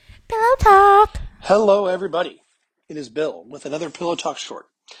Talk. Hello, everybody. It is Bill with another Pillow Talk short.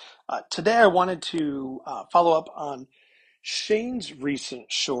 Today, I wanted to follow up on Shane's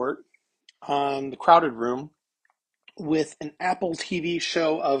recent short on the crowded room with an Apple TV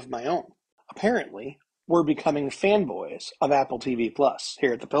show of my own. Apparently, we're becoming fanboys of Apple TV Plus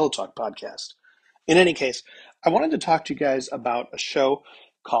here at the Pillow Talk podcast. In any case, I wanted to talk to you guys about a show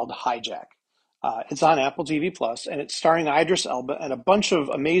called Hijack. It's on Apple TV Plus, and it's starring Idris Elba and a bunch of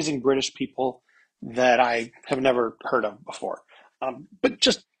amazing British people that I have never heard of before. But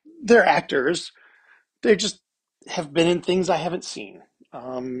just they're actors. They just have been in things I haven't seen.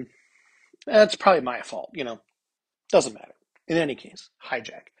 That's probably my fault, Doesn't matter. In any case,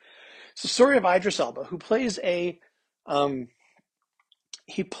 Hijack. It's the story of Idris Elba, who um,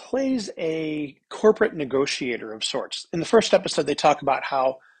 plays a corporate negotiator of sorts. In the first episode, they talk about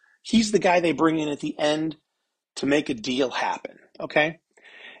how he's the guy they bring in at the end to make a deal happen. Okay,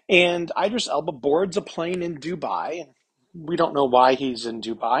 and Idris Elba boards a plane in Dubai, and we don't know why he's in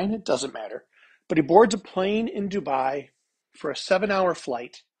Dubai, and it doesn't matter. But he boards a plane in Dubai for a 7-hour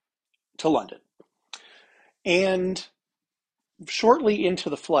flight to London, and shortly into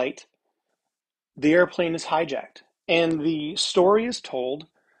the flight, the airplane is hijacked, and the story is told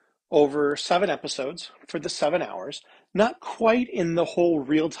over 7 episodes for the 7 hours, not quite in the whole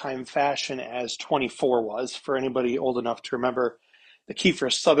real time fashion as 24 was, for anybody old enough to remember the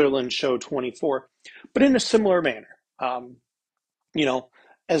Kiefer Sutherland show 24, but in a similar manner. You know,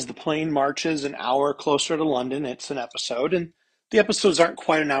 as the plane marches an hour closer to London, it's an episode, and the episodes aren't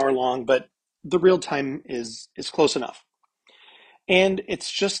quite an hour long, but the real time is close enough. And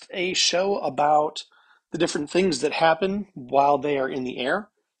it's just a show about the different things that happen while they are in the air.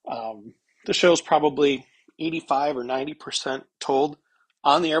 The show's probably 85 or 90% told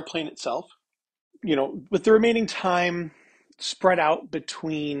on the airplane itself, with the remaining time spread out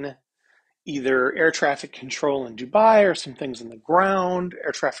between either air traffic control in Dubai or some things on the ground,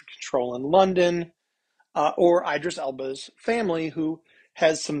 air traffic control in London, or Idris Elba's family, who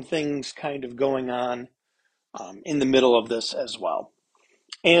has some things kind of going on in the middle of this as well.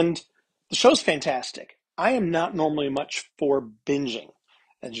 And the show's fantastic. I am not normally much for binging.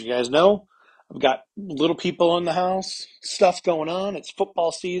 As you guys know, I've got little people in the house, stuff going on. It's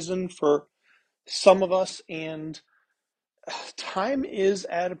football season for some of us, and time is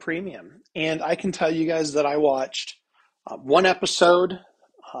at a premium. And I can tell you guys that I watched one episode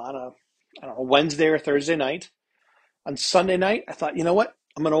on a I don't know, Wednesday or Thursday night. On Sunday night, I thought, you know what?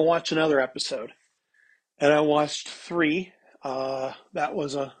 I'm going to watch another episode. And I watched three. That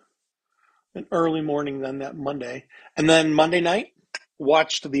was an early morning then that Monday. And then Monday night,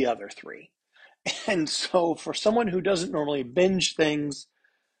 watched the other three. And so for someone who doesn't normally binge things,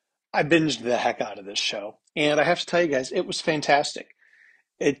 I binged the heck out of this show. And I have to tell you guys, it was fantastic.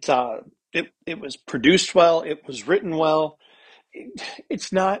 It it was produced well, it was written well.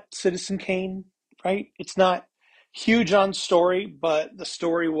 It's not Citizen Kane, right? It's not huge on story, but the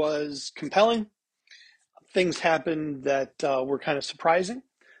story was compelling. Things happened that were kind of surprising.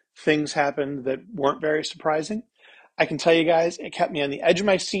 Things happened that weren't very surprising. I can tell you guys, it kept me on the edge of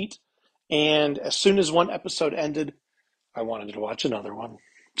my seat. And as soon as one episode ended, I wanted to watch another one.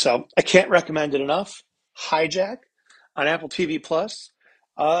 So I can't recommend it enough. Hijack on Apple TV Plus.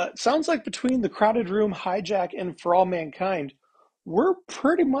 It sounds like between The Crowded Room, Hijack, and For All Mankind, we're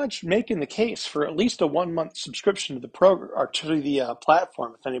pretty much making the case for at least a 1 month subscription to the program or to the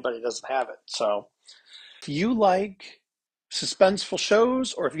platform if anybody doesn't have it. So if you like suspenseful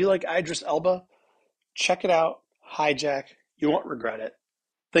shows or if you like Idris Elba, check it out. Hijack. You won't regret it.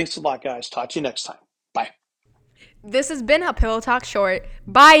 Thanks a lot, guys. Talk to you next time. Bye. This has been a Pillow Talk short.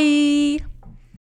 Bye.